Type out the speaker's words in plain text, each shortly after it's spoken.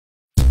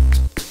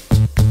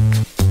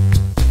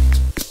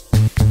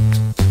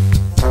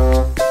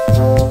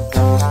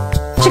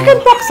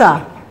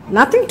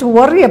Nothing to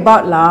worry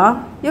about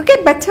lah. You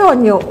get better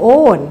on your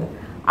own.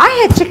 I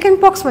had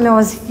chickenpox when I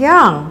was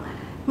young.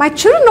 My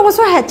children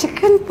also had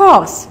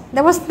chickenpox.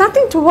 There was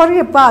nothing to worry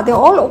about. They're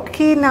all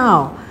okay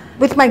now.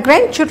 With my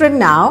grandchildren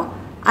now,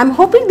 I'm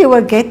hoping they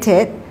will get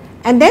it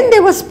and then they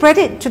will spread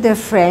it to their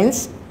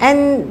friends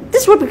and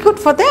this will be good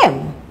for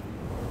them.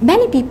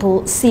 Many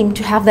people seem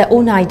to have their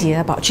own idea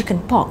about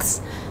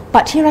chickenpox,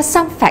 but here are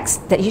some facts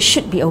that you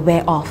should be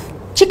aware of.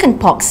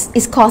 Chickenpox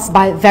is caused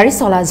by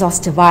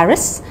varicella-zoster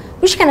virus,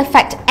 which can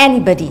affect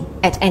anybody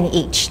at any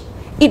age.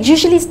 It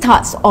usually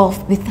starts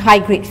off with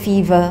high-grade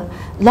fever,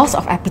 loss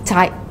of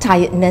appetite,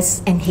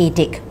 tiredness and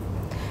headache.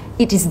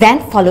 It is then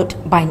followed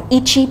by an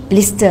itchy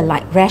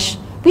blister-like rash,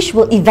 which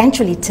will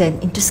eventually turn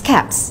into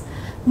scabs.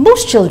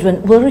 Most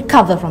children will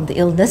recover from the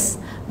illness,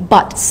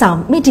 but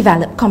some may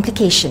develop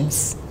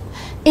complications.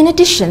 In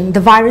addition,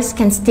 the virus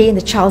can stay in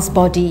the child's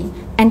body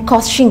and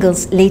cause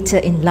shingles later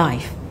in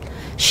life.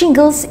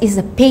 Shingles is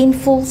a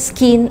painful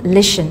skin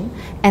lesion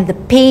and the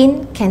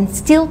pain can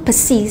still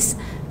persist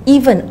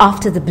even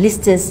after the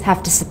blisters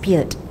have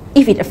disappeared.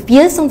 If it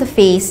appears on the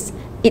face,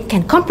 it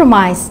can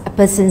compromise a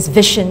person's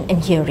vision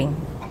and hearing.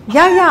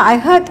 Yeah, I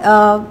heard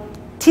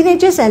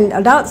teenagers and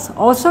adults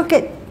also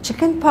get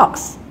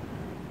chickenpox.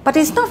 But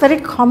it's not very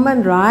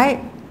common,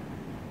 right?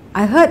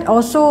 I heard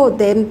also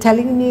them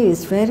telling me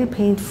it's very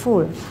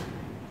painful.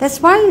 That's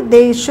why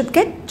they should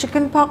get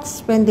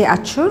chickenpox when they are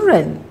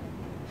children.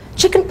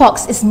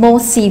 Chickenpox is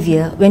more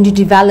severe when you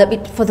develop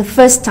it for the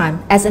first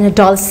time as an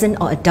adolescent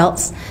or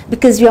adults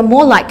because you are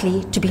more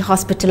likely to be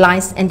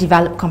hospitalized and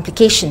develop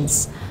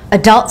complications.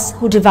 Adults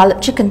who develop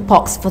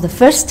chickenpox for the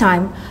first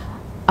time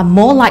are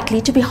more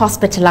likely to be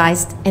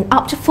hospitalized and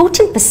up to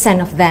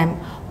 14% of them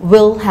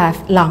will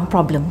have lung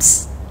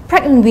problems.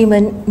 Pregnant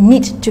women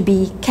need to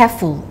be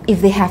careful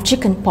if they have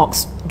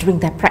chickenpox during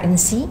their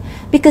pregnancy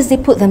because they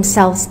put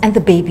themselves and the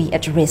baby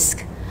at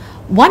risk.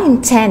 1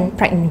 in 10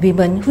 pregnant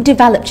women who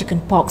develop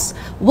chickenpox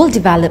will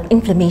develop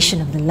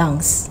inflammation of the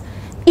lungs.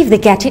 If they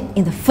get it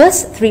in the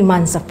first 3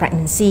 months of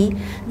pregnancy,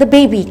 the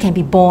baby can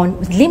be born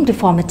with limb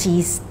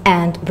deformities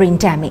and brain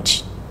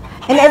damage.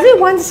 And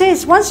everyone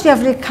says once you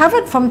have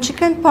recovered from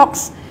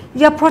chickenpox,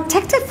 you are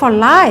protected for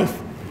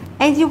life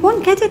and you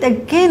won't get it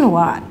again,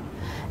 what?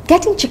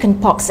 Getting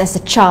chickenpox as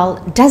a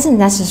child doesn't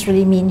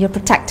necessarily mean you're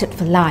protected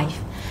for life.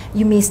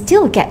 You may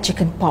still get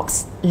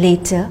chickenpox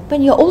later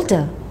when you're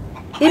older.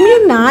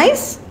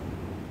 Immunize?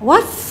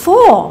 What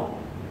for?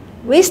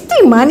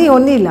 Wasting money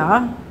only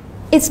lah.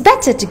 It's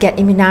better to get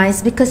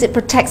immunized because it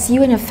protects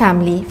you and your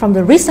family from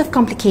the risk of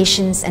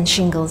complications and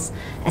shingles,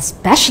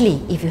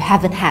 especially if you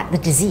haven't had the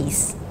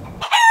disease.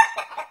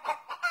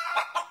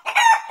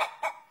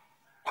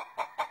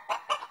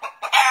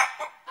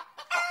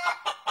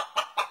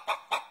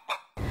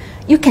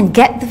 You can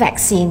get the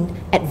vaccine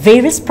at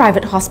various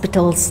private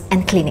hospitals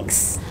and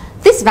clinics.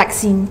 This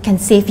vaccine can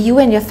save you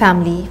and your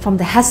family from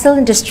the hassle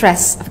and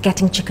distress of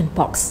getting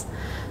chickenpox.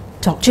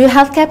 Talk to your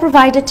healthcare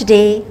provider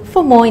today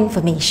for more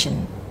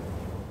information.